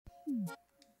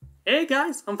Hey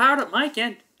guys, I'm Powered Up Mike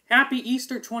and Happy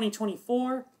Easter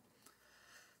 2024.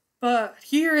 But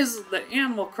here is the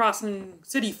Animal Crossing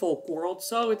City Folk world,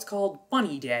 so it's called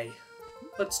Bunny Day.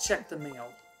 Let's check the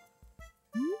mail.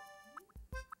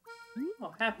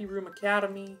 Oh, Happy Room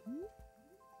Academy.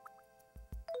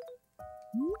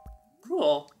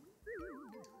 Cool.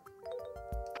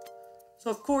 So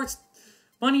of course,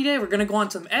 Bunny Day, we're gonna go on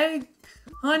some egg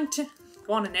hunt.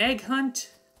 Go on an egg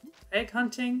hunt. Egg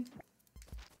hunting.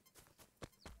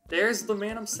 There's the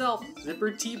man himself,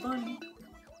 Zipper T Bunny.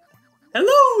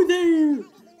 Hello there!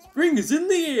 Spring is in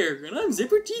the air, and I'm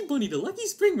Zipper T Bunny, the lucky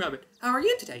spring rabbit. How are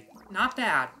you today? Not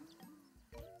bad.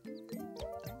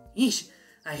 Yeesh,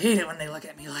 I hate it when they look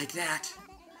at me like that.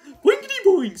 Boingity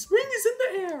boing, spring is in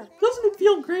the air. Doesn't it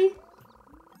feel great?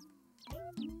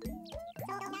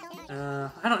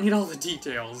 I don't need all the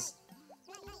details.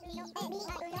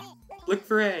 Look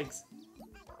for eggs.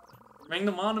 Bring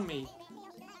them on to me.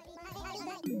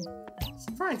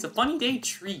 Surprise, a Bunny Day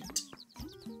treat.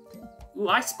 Ooh,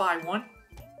 I spy one.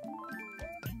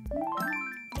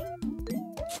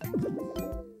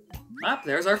 Up,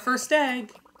 there's our first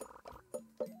egg.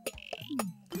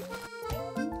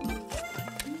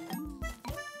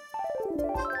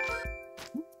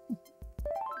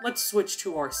 Let's switch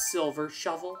to our silver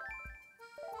shovel.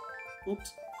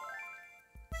 Oops.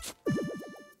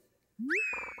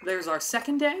 There's our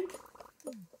second egg.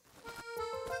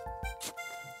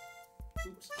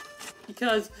 Oops.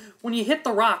 Because when you hit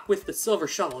the rock with the silver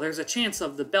shovel, there's a chance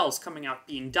of the bells coming out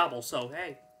being double, so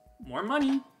hey, more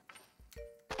money.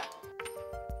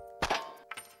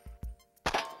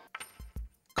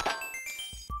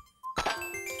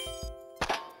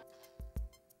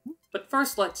 But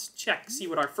first, let's see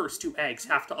what our first two eggs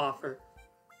have to offer.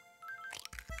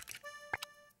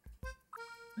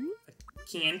 A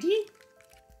candy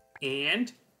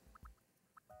and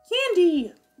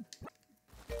candy.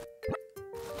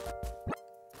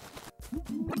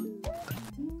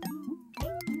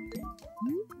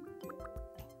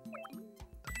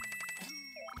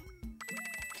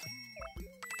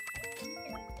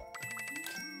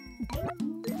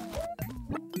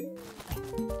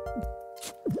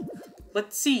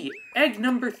 Let's see, egg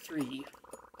number 3.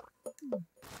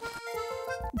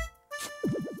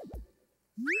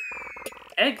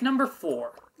 Egg number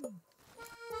 4.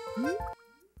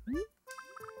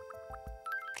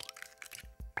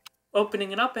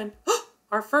 Opening it up and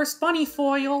our first bunny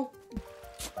foil.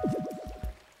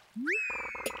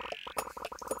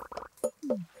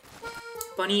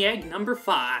 Bunny egg number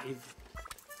 5.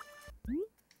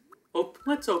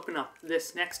 Let's open up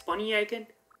this next bunny egg and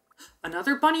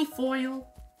another bunny foil.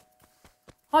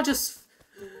 I'll just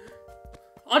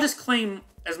claim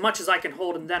as much as I can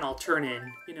hold and then I'll turn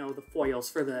in, you know, the foils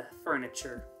for the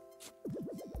furniture.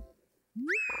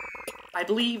 I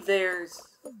believe there's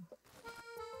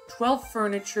 12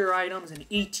 furniture items and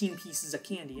 18 pieces of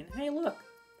candy. And hey, look,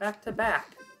 back to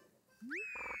back.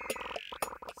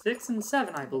 6 and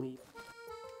 7, I believe.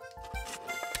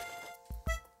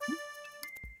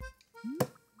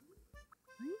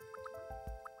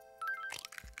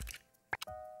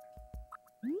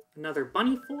 Another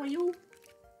bunny foil.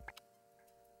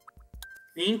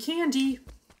 Green candy.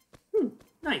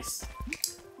 Nice.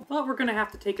 But we're gonna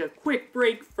have to take a quick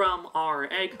break from our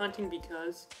egg hunting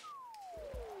because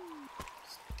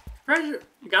treasure.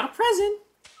 We got a present.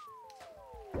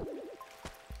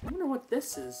 I wonder what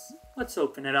this is. Let's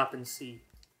open it up and see.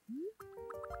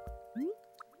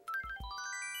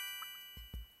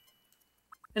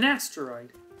 An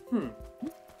asteroid.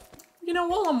 You know,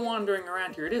 while I'm wandering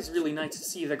around here, it is really nice to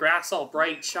see the grass all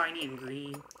bright, shiny, and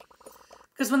green.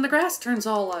 Because when the grass turns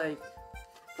all, like,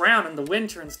 brown in the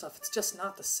winter and stuff, it's just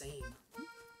not the same.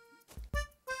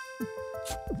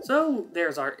 So,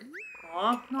 there's our...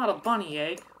 Aw, not a bunny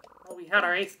egg. Well, we had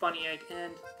our 8th bunny egg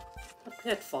and a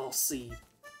pitfall seed.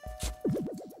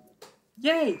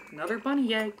 Yay! Another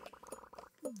bunny egg.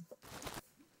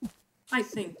 I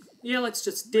think... Yeah, let's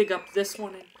just dig up this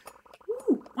one and...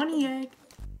 Ooh, bunny egg.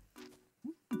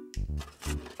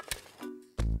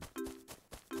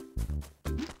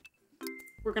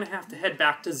 We're gonna have to head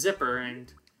back to Zipper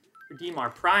and redeem our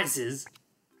prizes.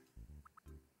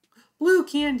 Blue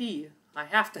candy! I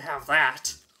have to have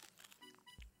that.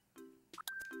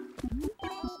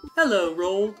 Hello,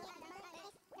 Roll.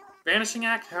 Vanishing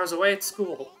act, I was away at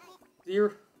school.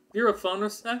 Zero phone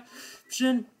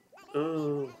reception?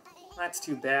 Oh, that's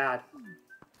too bad.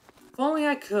 If only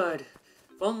I could.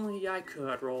 If only I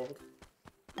could, Roll.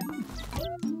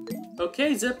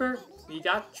 Okay, Zipper, we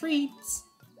got treats.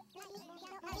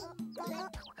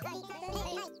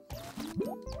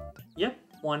 Yep,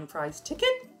 1 prize ticket.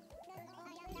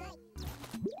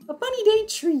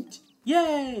 treat!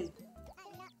 Yay!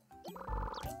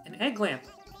 An egg lamp.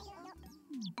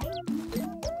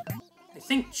 I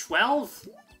think 12?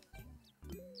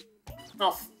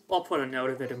 I'll put a note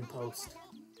of it in post.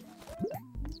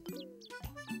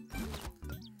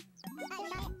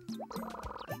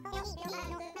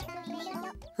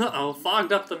 Uh-oh,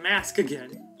 fogged up the mask again.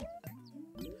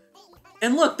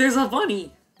 And look, there's a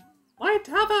bunny! What?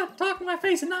 How about talking my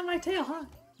face and not my tail, huh?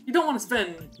 You don't want to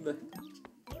spend the...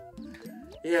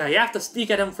 Yeah, you have to speak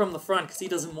at him from the front because he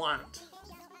doesn't want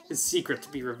his secret to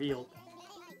be revealed.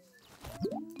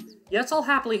 Yes, I'll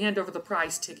happily hand over the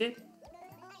prize ticket.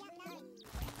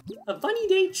 A bunny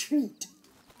day treat.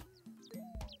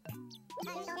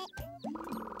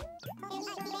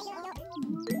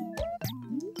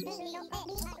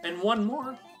 And one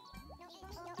more.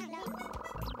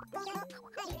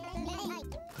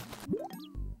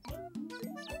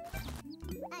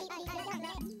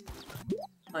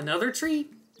 Another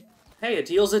treat? Hey, a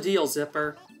deal's a deal,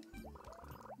 Zipper.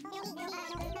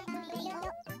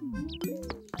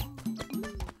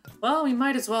 Well, we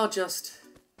might as well just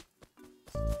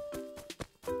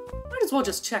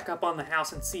check up on the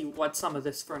house and see what some of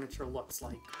this furniture looks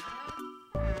like.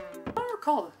 I don't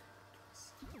recall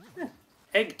it.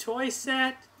 Egg toy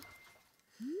set.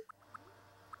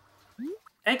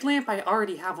 Egg lamp, I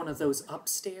already have one of those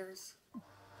upstairs.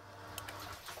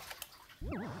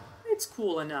 It's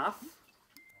cool enough,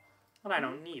 but I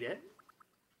don't need it.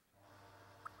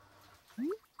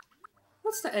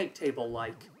 What's the egg table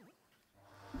like?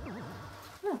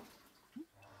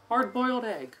 Hard-boiled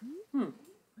egg.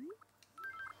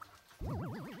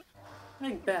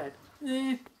 Egg bed.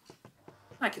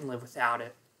 I can live without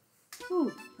it.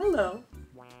 Ooh, hello.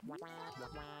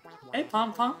 Hey,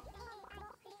 Pom-Pom.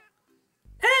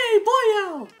 Hey,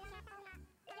 Boyo!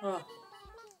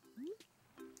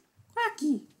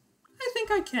 Quacky. I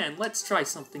think I can. Let's try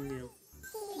something new.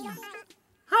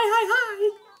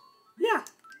 Hi! Yeah,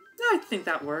 I think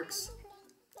that works.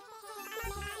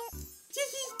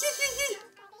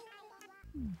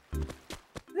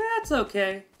 That's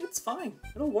okay. It's fine.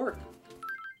 It'll work.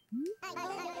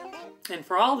 And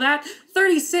for all that,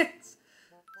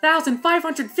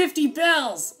 36,550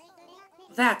 bells!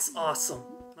 That's awesome.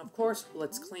 Of course,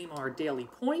 let's claim our daily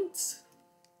points.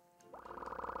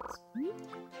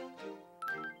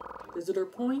 Visitor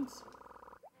points.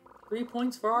 3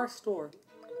 points for our store.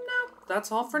 No,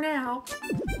 that's all for now.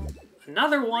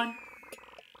 Another one.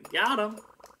 Got him.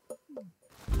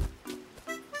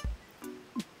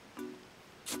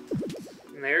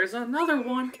 And there's another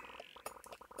one.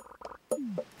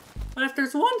 But if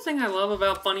there's one thing I love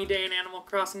about Funny Day in Animal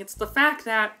Crossing, it's the fact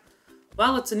that,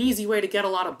 well, it's an easy way to get a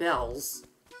lot of bells.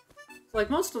 Like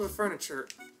most of the furniture,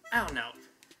 I don't know,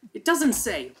 it doesn't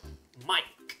say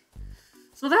Mike.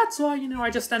 So that's why, you know, I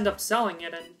just end up selling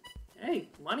it and, hey,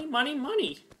 money, money,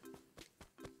 money.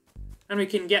 And we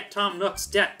can get Tom Nook's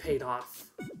debt paid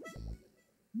off.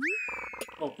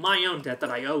 Well, my own debt that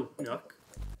I owe Nook.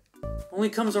 Only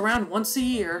comes around once a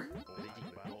year.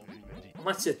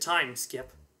 Unless you time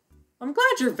skip. I'm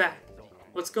glad you're back.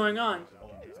 What's going on?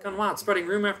 It's gone wild, spreading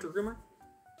rumor after rumor.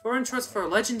 For interest for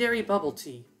legendary bubble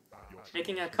tea.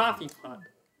 Making a coffee pot.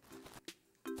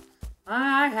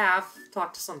 I have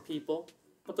talked to some people,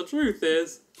 but the truth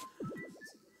is,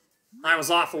 I was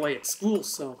off away at school,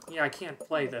 so yeah, I can't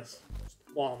play this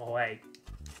while I'm away,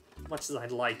 much as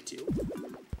I'd like to.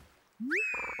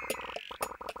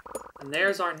 And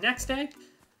there's our next egg.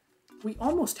 We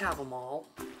almost have them all.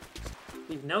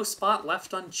 Leave no spot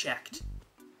left unchecked.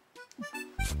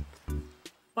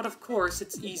 But of course,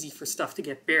 it's easy for stuff to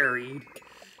get buried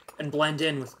and blend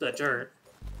in with the dirt.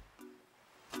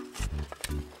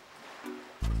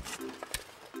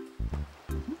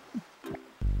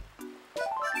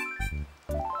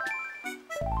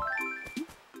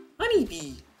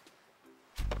 Honeybee!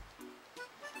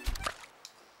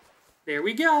 There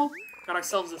we go! Got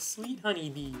ourselves a sweet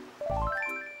honeybee.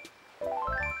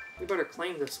 We better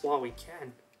claim this while we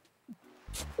can.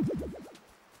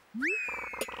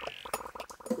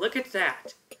 Look at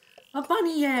that! A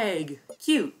bunny egg!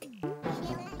 Cute!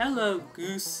 Hello,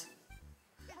 goose.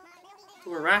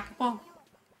 To a racquetball?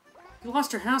 You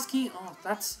lost your house key? Oh,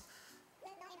 that's...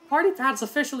 Party pad's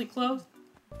officially closed.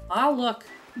 I'll look.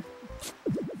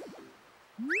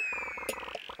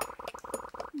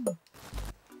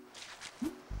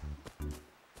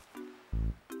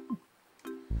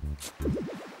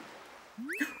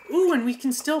 Ooh, and we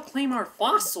can still claim our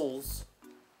fossils.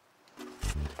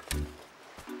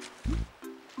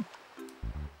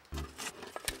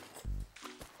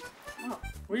 Oh,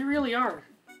 we really are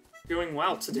doing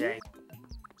well today.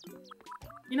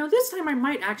 You know, this time I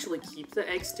might actually keep the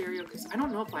egg stereo, because I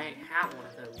don't know if I have one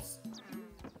of those.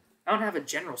 I don't have a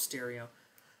general stereo.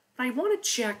 But I want to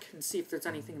check and see if there's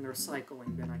anything in the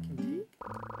recycling bin I can take.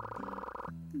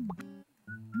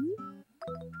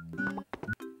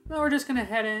 Well, we're just going to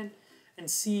head in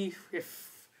and see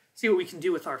what we can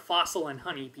do with our fossil and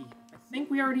honeybee. I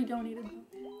think we already donated them.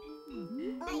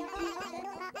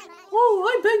 Oh,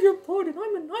 I beg your pardon,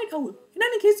 I'm a night owl. In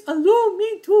any case, allow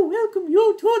me to welcome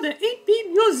you to the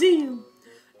 8-Bit Museum.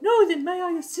 Now then, may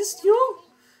I assist you?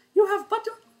 You have but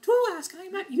to ask,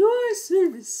 I'm at your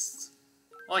service.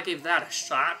 Well, I gave that a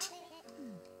shot.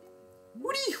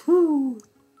 Woody-hoo!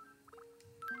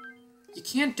 You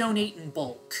can't donate in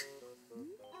bulk.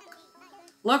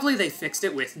 Luckily, they fixed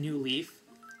it with New Leaf.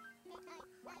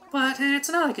 But it's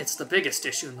not like it's the biggest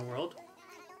issue in the world.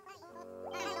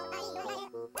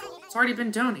 It's already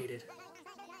been donated.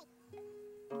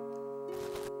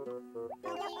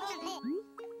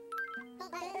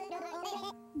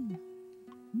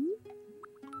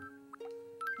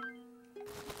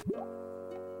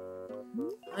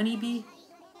 Honeybee?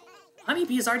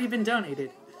 Honeybee has already been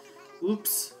donated.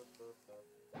 Oops.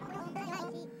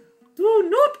 Do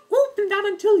not open that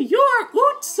until you're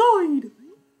outside!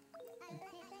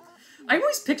 I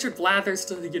always pictured Blathers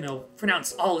to, you know,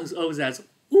 pronounce all his O's as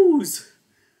ooze.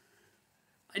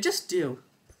 I just do.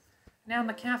 Now in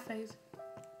the cafes.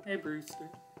 Hey, Brewster.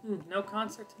 No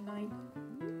concert tonight?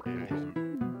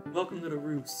 Welcome to the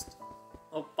Roost.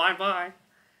 Oh, bye-bye.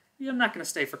 Yeah, I'm not gonna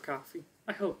stay for coffee.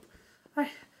 I hope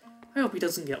he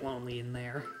doesn't get lonely in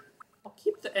there. I'll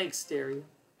keep the egg stereo.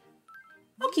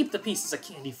 I'll keep the pieces of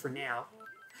candy for now.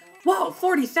 Whoa,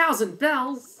 40,000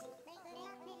 bells!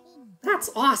 That's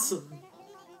awesome!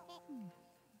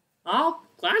 I'll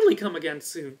gladly come again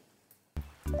soon.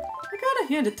 I gotta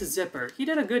hand it to Zipper. He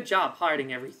did a good job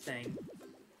hiding everything.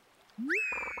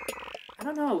 I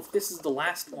don't know if this is the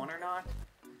last one or not,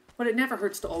 but it never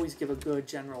hurts to always give a good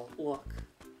general look.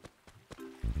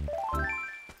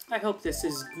 I hope this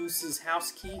is Goose's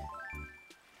house key.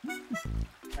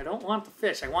 I don't want the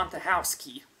fish, I want the house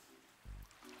key.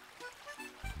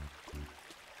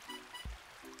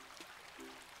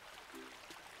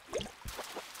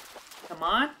 Come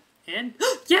on, and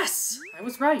yes! I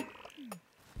was right.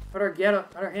 Put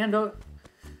our hand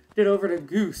over to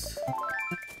Goose.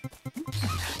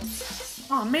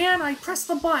 Oh man, I pressed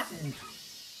the button.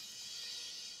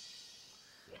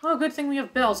 Oh, good thing we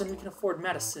have bells and we can afford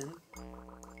medicine.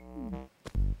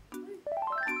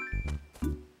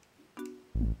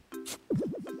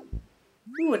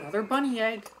 Ooh, another bunny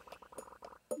egg.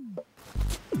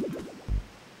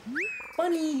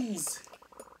 Bunnies!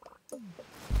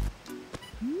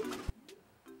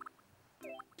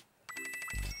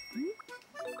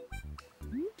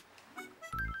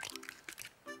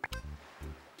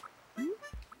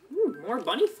 Ooh, more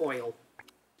bunny foil.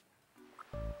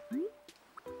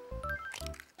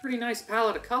 Pretty nice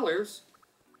palette of colors.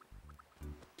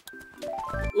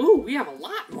 Ooh, we have a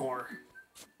lot more.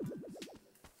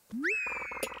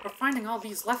 We're finding all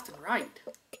these left and right.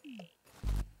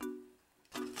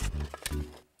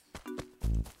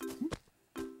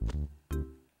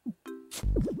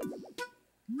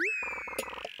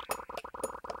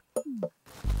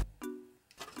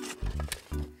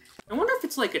 I wonder if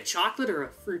it's like a chocolate or a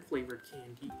fruit-flavored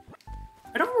candy.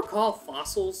 I don't recall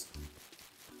fossils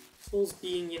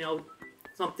being, you know,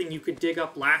 something you could dig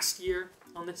up last year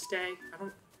on this day. I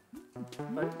don't...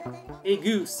 But, hey,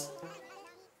 Goose.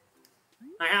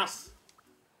 My house.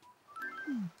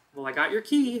 Well, I got your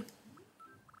key.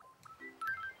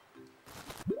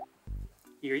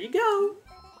 Here you go.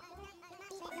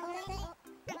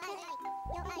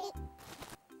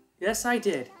 Yes, I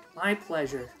did. My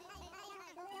pleasure.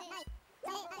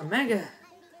 Omega.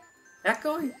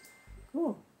 Echo?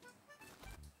 Cool.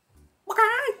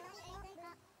 Okay.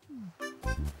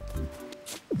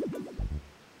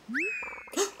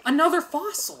 Another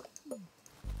fossil.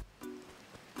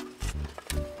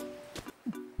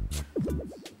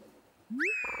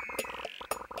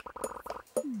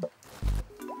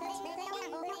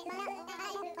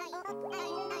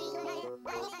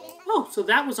 Oh, so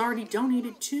that was already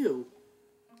donated too.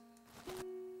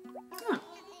 Huh.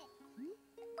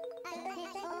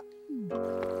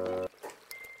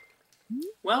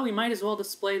 Well, we might as well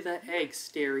display the egg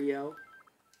stereo.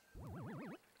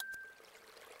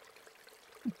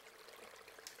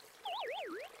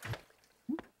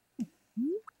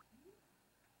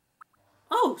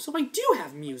 Oh, so I do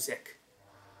have music.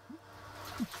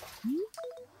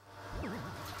 I'm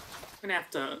gonna have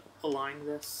to align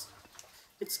this.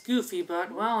 It's goofy,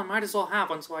 but, well, I might as well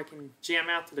have one so I can jam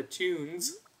out to the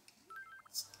tunes.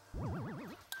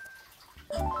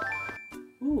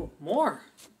 Ooh, more.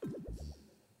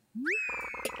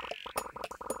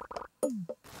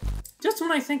 Just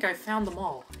when I think I found them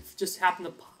all, I just happen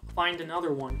to find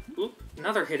another one. Oop,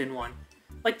 another hidden one.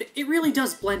 Like, it really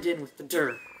does blend in with the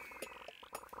dirt.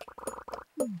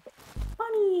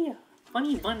 Funny.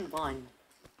 Funny bun bun.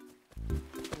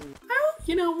 Oh,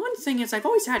 you know, one thing is I've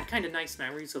always had kind of nice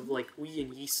memories of, like, Wii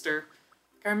and Easter.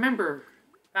 Like, I remember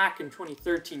back in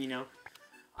 2013, you know,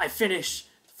 I finished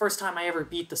the first time I ever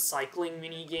beat the cycling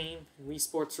mini-game in Wii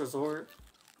Sports Resort.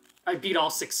 I beat all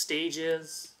 6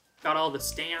 stages, got all the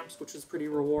stamps, which was pretty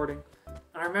rewarding.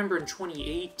 And I remember in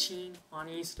 2018, on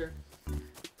Easter,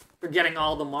 for getting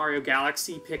all the Mario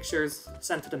Galaxy pictures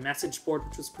sent to the message board,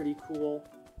 which was pretty cool.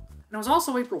 And it was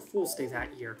also April Fool's Day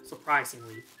that year,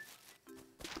 surprisingly.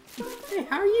 Hey,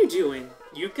 how are you doing,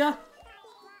 Yuka?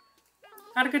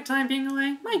 Had a good time being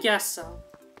away? I guess so.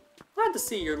 Glad to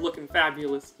see you're looking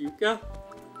fabulous, Yuka.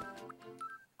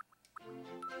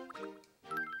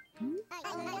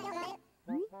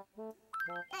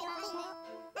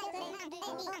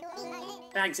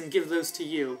 Bags and give those to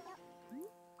you.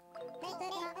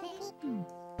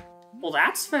 Well,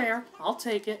 that's fair. I'll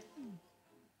take it.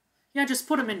 Yeah, just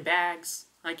put them in bags.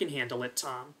 I can handle it,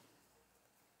 Tom.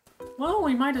 Well,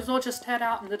 we might as well just head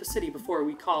out into the city before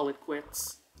we call it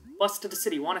quits. Bus to the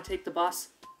city. Want to take the bus?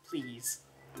 Please.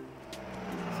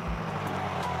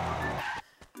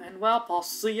 And, well, I'll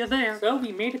see you there. So,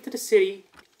 we made it to the city.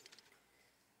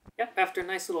 Yep, after a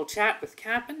nice little chat with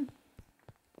Cap'n.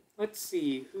 Let's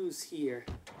see, who's here?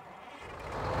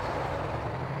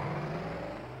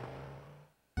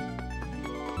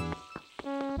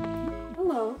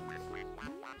 Hello.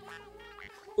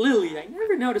 Lily, I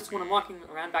never noticed when I'm walking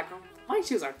around back home. My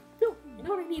shoes are filled. You know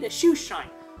what I need? A shoe shine.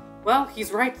 Well,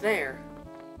 he's right there.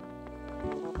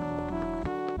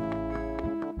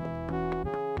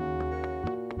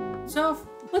 So,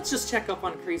 let's just check up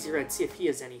on Crazy Red, see if he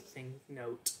has anything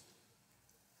note.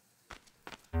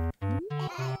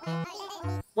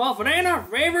 Well, if it ain't our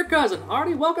favorite cousin,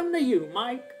 hearty welcome to you,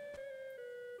 Mike.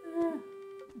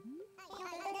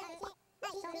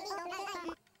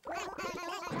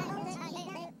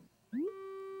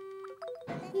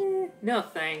 No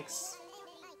thanks.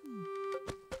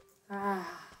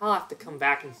 I'll have to come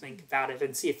back and think about it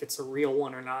and see if it's a real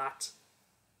one or not.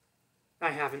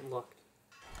 I haven't looked.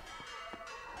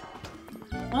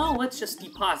 Well, let's just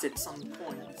deposit some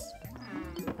coins.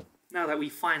 Now that we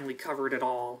finally covered it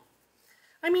all.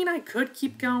 I mean, I could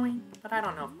keep going, but I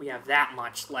don't know if we have that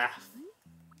much left.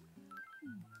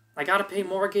 I gotta pay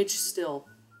mortgage still.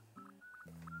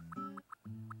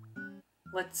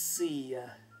 Let's see.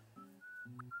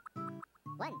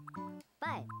 1,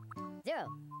 5, 0.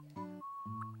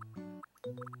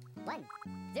 1,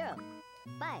 0,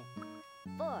 5,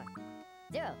 4,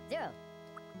 0, 0.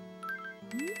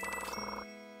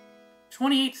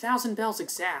 28,000 bells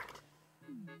exact.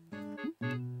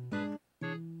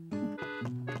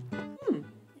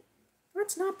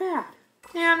 That's not bad.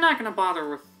 Yeah, I'm not gonna bother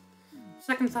with...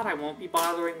 Second thought, I won't be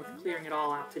bothering with clearing it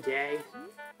all out today.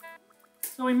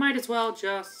 So we might as well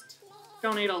just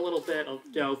donate a little bit of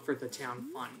dough for the town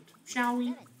fund, shall we?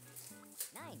 9.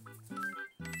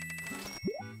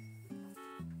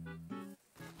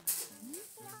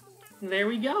 There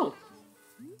we go.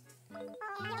 I'm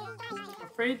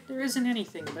afraid there isn't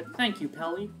anything, but thank you,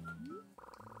 Pelly.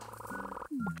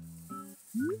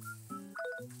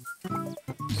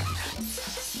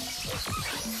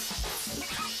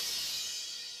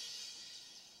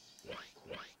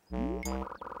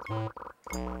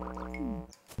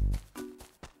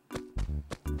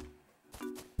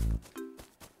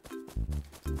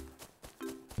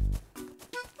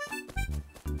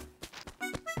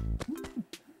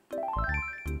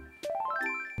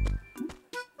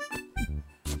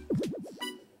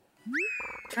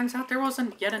 Turns out there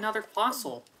wasn't yet another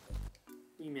fossil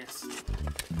we missed.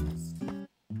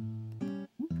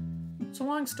 So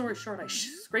long story short, I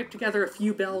scraped together a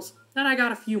few bells, then I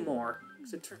got a few more.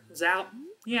 As it turns out,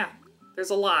 yeah,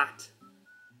 there's a lot.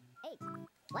 8,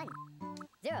 1,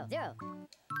 0, 0.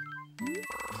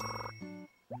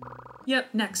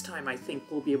 Yep, next time I think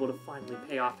we'll be able to finally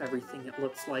pay off everything it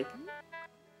looks like.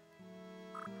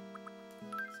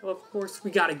 So of course,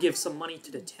 we gotta give some money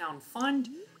to the town fund.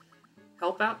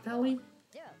 Help out, Pelly?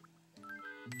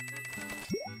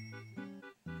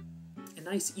 A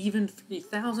nice even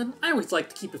 3,000. I always like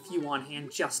to keep a few on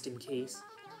hand just in case.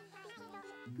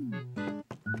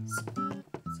 So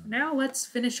now let's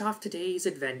finish off today's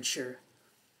adventure.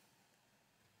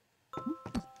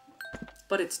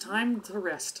 But it's time to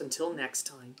rest until next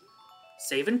time.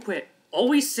 Save and quit.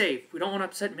 Always save. We don't want to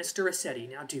upset Mr. Rossetti,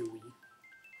 now do we?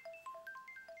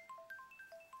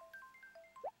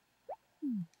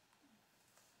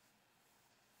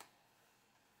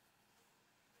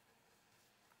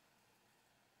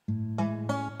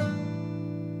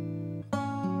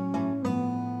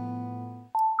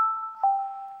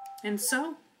 And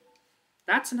so,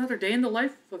 that's another day in the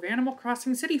life of Animal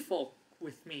Crossing City Folk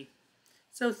with me.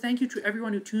 So thank you to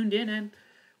everyone who tuned in, and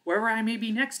wherever I may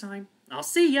be next time, I'll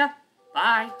see ya.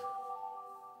 Bye.